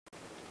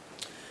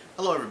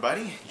Hello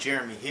everybody,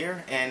 Jeremy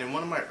here, and in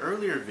one of my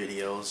earlier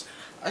videos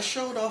I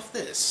showed off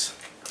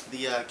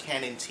the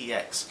Canon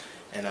TX,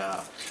 and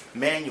a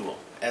manual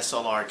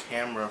SLR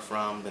camera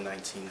from the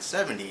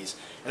 1970s,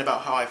 and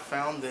about how I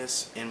found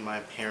this in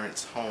my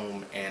parents'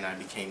 home and I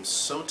became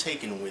so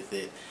taken with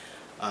it,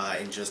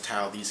 and just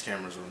how these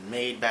cameras were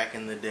made back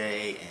in the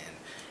day,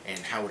 and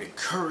how it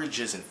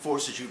encourages and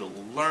forces you to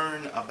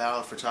learn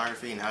about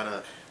photography and how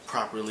to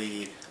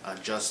properly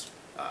adjust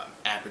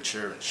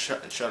aperture and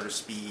shutter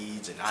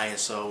speeds and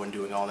ISO and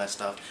doing all that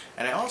stuff.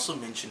 And I also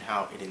mentioned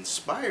how it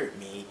inspired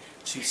me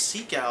to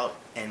seek out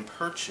and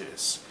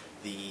purchase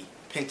the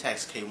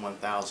Pentax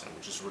K-1000,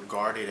 which is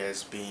regarded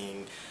as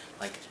being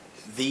like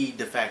the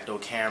de facto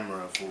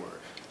camera for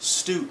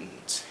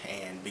students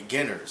and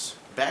beginners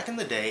back in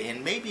the day,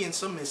 and maybe in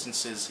some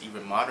instances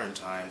even modern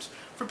times,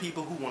 for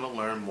people who want to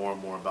learn more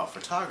and more about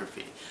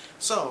photography.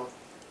 So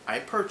I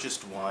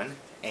purchased one,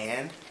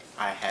 and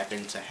I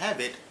happen to have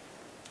it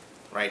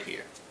right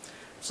here.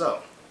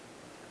 So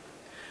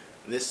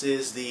this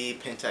is the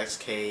Pentax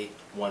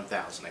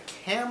K-1000, a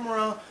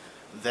camera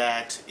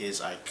that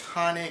is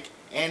iconic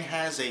and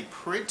has a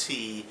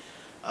pretty,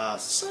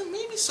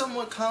 maybe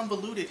somewhat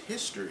convoluted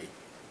history.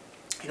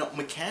 You know,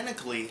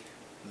 mechanically,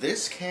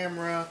 this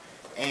camera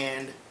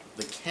and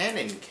the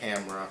Canon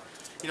camera,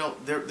 you know,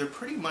 they're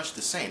pretty much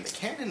the same. The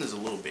Canon is a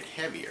little bit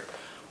heavier,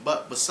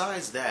 but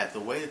besides that, the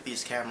way that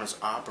these cameras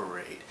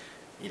operate,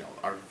 you know,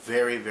 are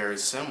very, very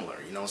similar.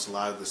 You know, it's a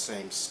lot of the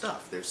same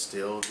stuff. There's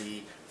still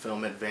the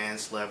film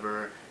advance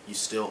lever. You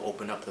still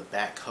open up the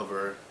back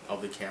cover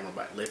of the camera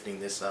by lifting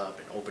this up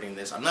and opening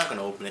this. I'm not going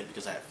to open it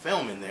because I have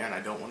film in there and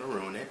I don't want to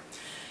ruin it.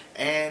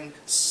 And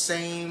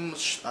same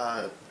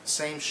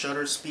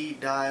shutter speed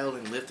dial,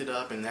 and lift it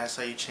up, and that's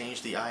how you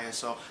change the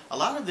ISO. A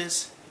lot of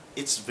this,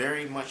 it's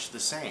very much the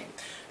same.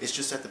 It's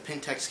just that the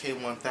Pentax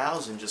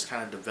K-1000 just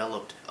kind of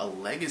developed a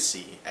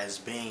legacy as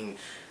being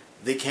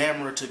the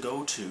camera to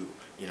go to,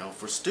 you know,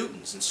 for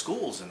students and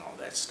schools and all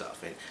that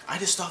stuff. And I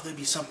just thought there'd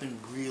be something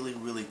really,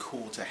 really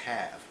cool to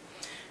have.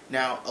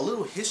 Now, a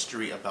little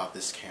history about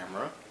this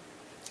camera.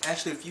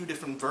 Actually, a few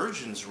different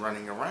versions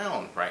running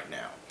around right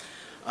now.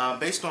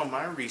 Based on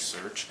my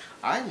research,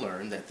 I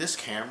learned that this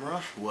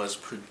camera was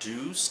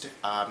produced,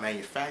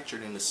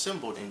 manufactured, and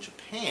assembled in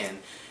Japan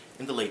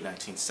in the late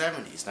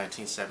 1970s,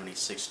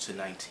 1976 to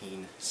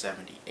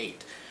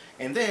 1978.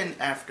 And then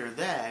after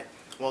that,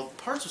 while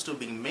parts were still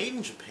being made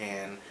in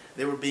Japan,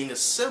 they were being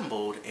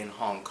assembled in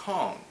Hong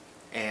Kong.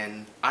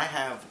 And I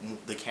have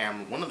the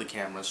camera, one of the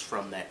cameras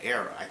from that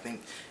era. I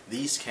think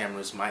these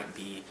cameras might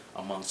be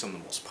among some of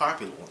the most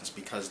popular ones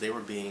because they were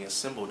being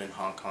assembled in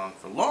Hong Kong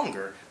for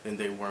longer than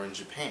they were in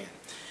Japan.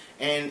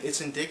 And it's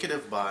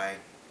indicative by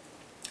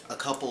a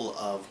couple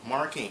of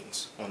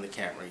markings on the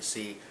camera. You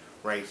see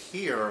right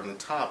here on the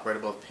top, right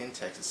above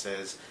Pentax, it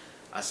says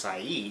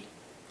Asahi.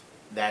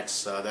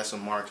 That's a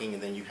marking,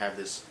 and then you have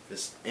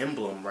this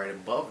emblem right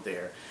above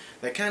there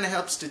that kind of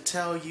helps to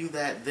tell you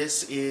that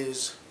this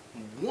is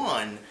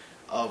one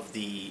of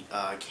the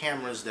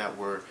cameras that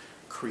were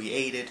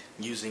created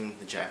using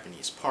the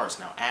Japanese parts.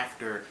 Now,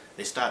 after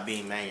they stopped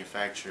being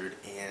manufactured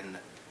in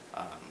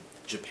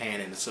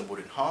Japan and assembled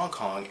in Hong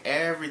Kong,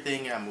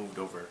 everything got moved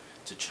over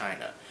to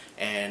China.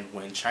 And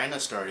when China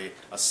started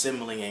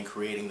assembling and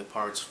creating the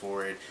parts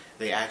for it,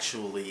 they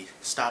actually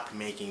stopped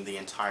making the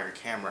entire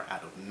camera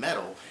out of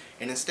metal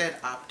and instead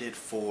opted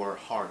for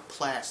hard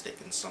plastic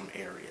in some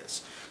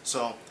areas.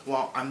 So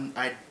while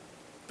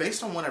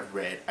based on what I've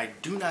read, I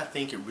do not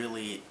think it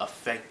really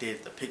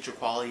affected the picture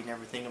quality and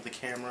everything of the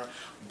camera,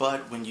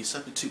 but when you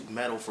substitute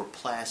metal for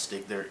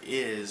plastic, there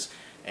is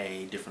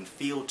a different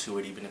feel to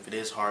it, even if it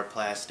is hard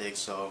plastic.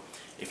 So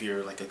if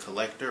you're like a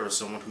collector or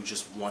someone who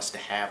just wants to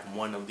have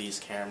one of these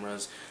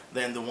cameras,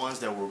 then the ones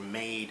that were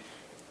made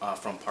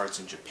from parts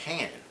in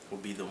Japan will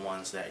be the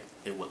ones that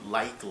they would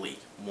likely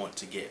want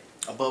to get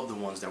above the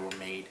ones that were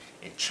made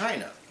in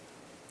China.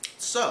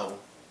 So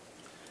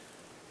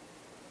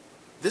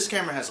this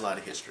camera has a lot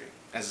of history,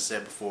 as I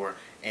said before,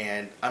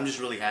 and I'm just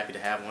really happy to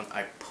have one.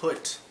 I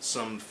put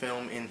some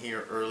film in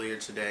here earlier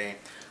today.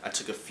 I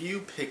took a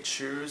few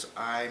pictures.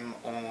 I'm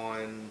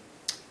on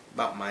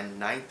about my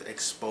 9th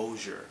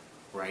exposure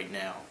right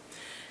now,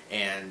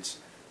 and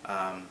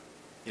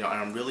you know,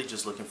 and I'm really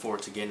just looking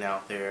forward to getting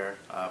out there,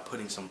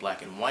 putting some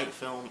black and white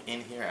film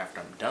in here after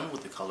I'm done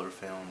with the color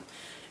film,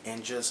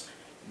 and just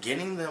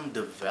getting them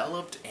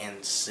developed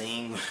and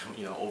seeing,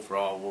 you know,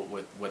 overall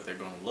what they're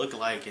going to look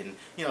like, and,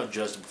 you know,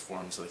 judge the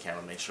performance of the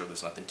camera, make sure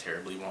there's nothing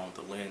terribly wrong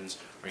with the lens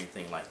or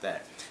anything like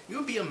that.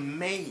 You'll be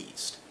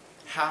amazed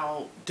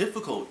how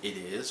difficult it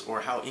is,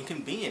 or how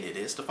inconvenient it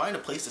is, to find a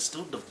place that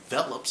still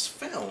develops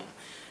film.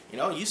 You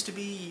know, it used to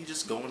be you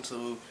just go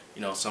into,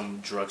 you know, some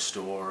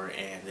drugstore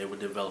and they would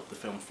develop the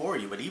film for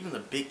you, but even the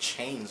big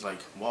chains like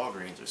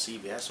Walgreens or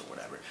CVS or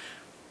whatever,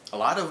 a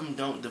lot of them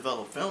don't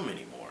develop film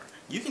anymore.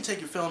 You can take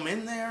your film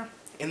in there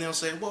and they'll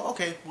say, well,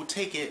 okay, we'll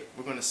take it,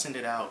 we're going to send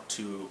it out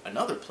to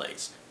another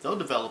place. They'll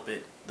develop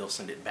it, they'll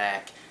send it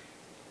back,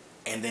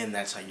 and then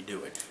that's how you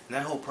do it. And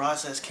that whole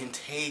process can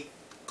take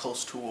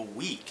close to a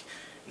week.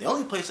 The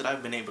only place that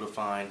I've been able to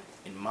find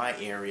in my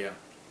area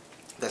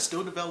that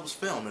still develops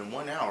film in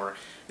 1 hour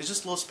is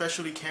just a little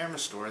specialty camera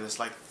store that's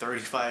like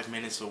 35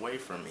 minutes away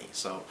from me.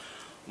 So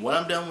when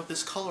I'm done with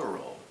this color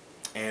roll,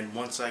 and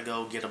once I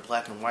go get a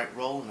black and white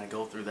roll and I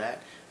go through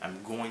that,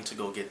 I'm going to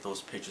go get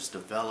those pictures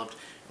developed,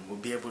 and we'll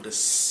be able to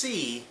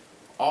see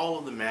all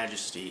of the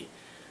majesty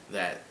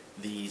that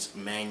these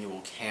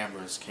manual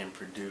cameras can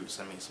produce.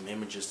 I mean, some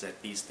images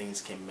that these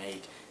things can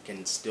make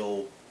can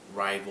still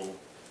rival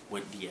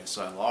what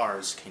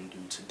DSLRs can do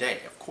today.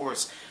 Of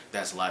course,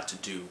 that's a lot to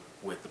do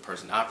with the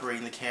person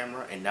operating the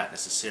camera and not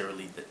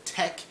necessarily the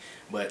tech,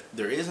 but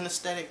there is an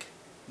aesthetic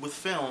with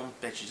film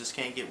that you just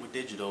can't get with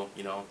digital.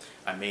 You know,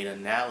 I made an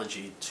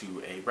analogy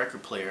to a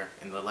record player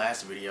in the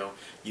last video.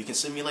 You can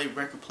simulate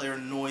record player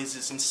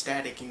noises and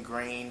static and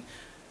grain,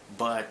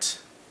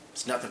 but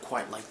it's nothing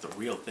quite like the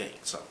real thing.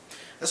 So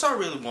that's all I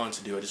really wanted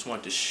to do. I just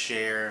wanted to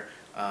share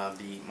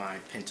my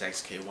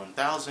Pentax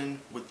K-1000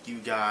 with you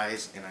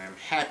guys, and I'm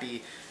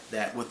happy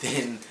that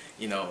within,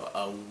 you know,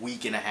 a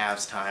week and a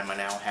half's time, I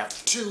now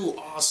have 2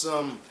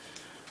 awesome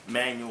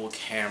manual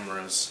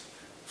cameras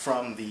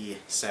from the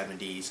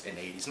 70s and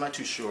 80s. I'm not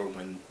too sure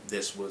when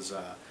this was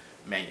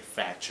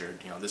manufactured.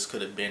 You know, this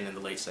could have been in the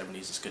late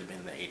 70s, this could have been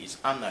in the 80s.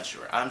 I'm not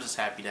sure. I'm just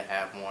happy to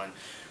have one.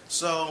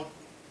 So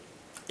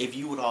if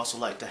you would also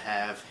like to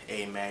have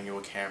a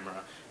manual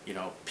camera, you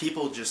know,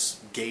 people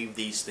just gave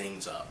these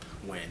things up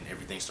when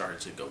everything started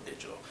to go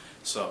digital.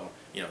 So,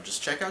 you know,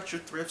 just check out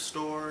your thrift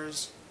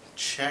stores,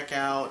 check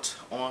out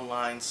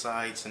online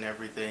sites and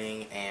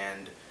everything,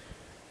 and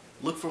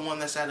look for one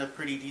that's at a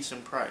pretty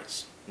decent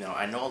price. Now,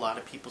 I know a lot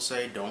of people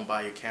say don't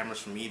buy your cameras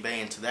from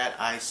eBay, and to that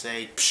I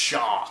say,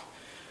 pshaw!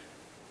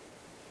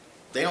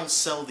 They don't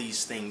sell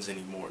these things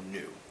anymore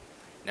new.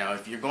 Now,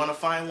 if you're going to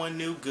find one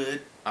new,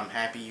 good. I'm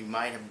happy you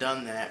might have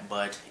done that,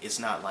 but it's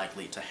not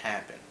likely to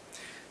happen.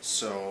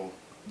 So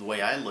the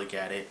way I look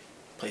at it,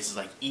 places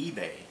like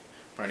eBay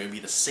are going to be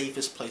the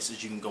safest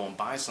places you can go and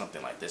buy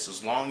something like this,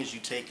 as long as you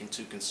take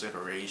into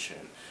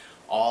consideration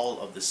all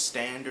of the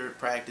standard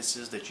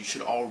practices that you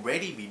should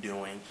already be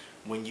doing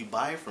when you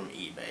buy from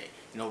eBay.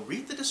 You know,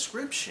 read the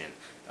description.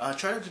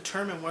 Try to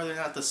determine whether or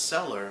not the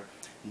seller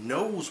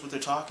knows what they're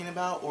talking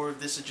about, or if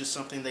this is just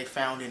something they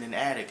found in an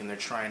attic and they're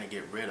trying to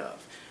get rid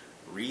of.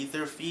 Read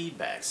their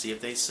feedback. See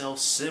if they sell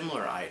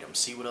similar items.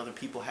 See what other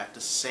people have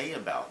to say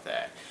about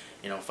that.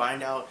 You know,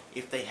 find out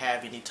if they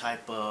have any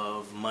type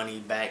of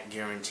money-back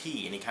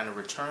guarantee, any kind of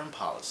return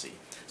policy.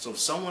 So if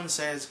someone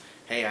says,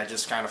 hey, I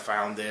just kind of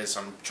found this,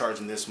 I'm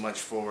charging this much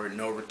for it,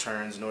 no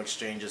returns, no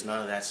exchanges,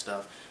 none of that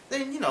stuff,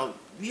 then, you know,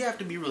 you have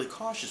to be really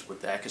cautious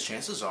with that, because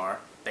chances are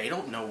they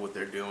don't know what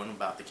they're doing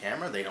about the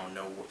camera. They don't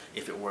know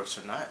if it works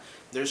or not.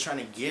 They're just trying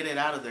to get it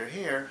out of their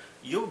hair.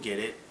 You'll get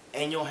it,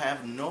 and you'll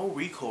have no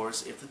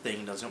recourse if the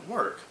thing doesn't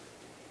work.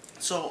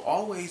 So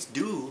always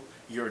do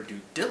your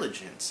due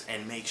diligence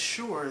and make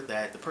sure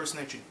that the person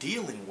that you're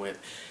dealing with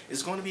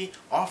is going to be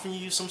offering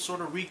you some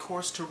sort of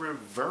recourse to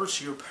reverse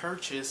your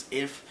purchase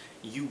if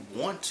you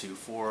want to,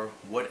 for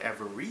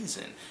whatever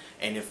reason.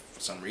 And if for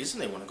some reason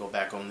they want to go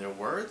back on their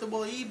word,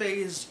 well, eBay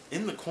is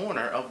in the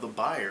corner of the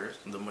buyers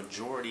the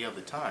majority of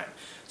the time.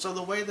 So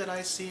the way that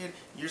I see it,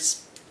 you're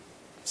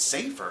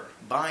safer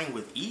buying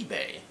with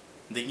eBay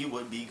than you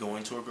would be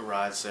going to a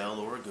garage sale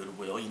or a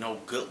Goodwill. You know,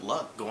 good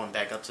luck going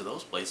back up to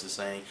those places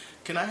saying,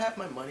 can I have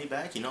my money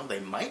back? You know, they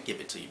might give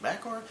it to you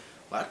back, or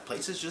a lot of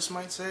places just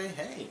might say,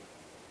 hey,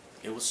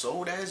 it was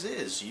sold as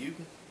is. You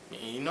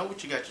know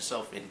what you got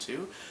yourself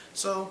into.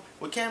 So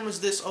with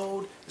cameras this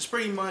old, it's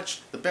pretty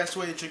much the best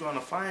way that you're going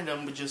to find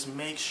them, but just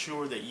make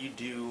sure that you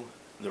do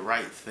the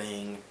right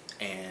thing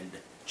and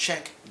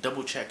check,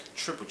 double check,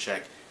 triple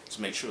check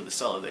to make sure the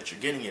seller that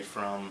you're getting it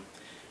from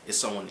is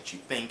someone that you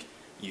think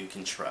you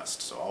can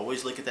trust. So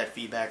always look at that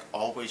feedback,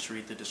 always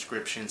read the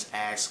descriptions,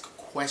 ask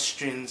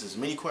questions, as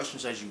many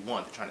questions as you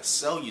want. They're trying to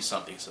sell you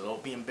something, so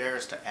don't be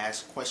embarrassed to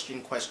ask question,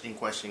 because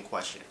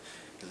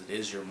it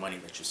is your money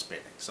that you're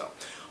spending. So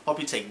hope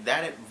you take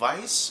that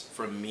advice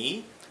from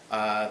me.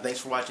 Thanks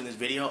for watching this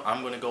video. I'm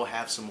going to go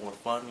have some more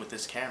fun with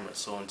this camera.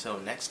 So until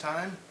next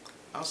time,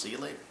 I'll see you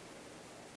later.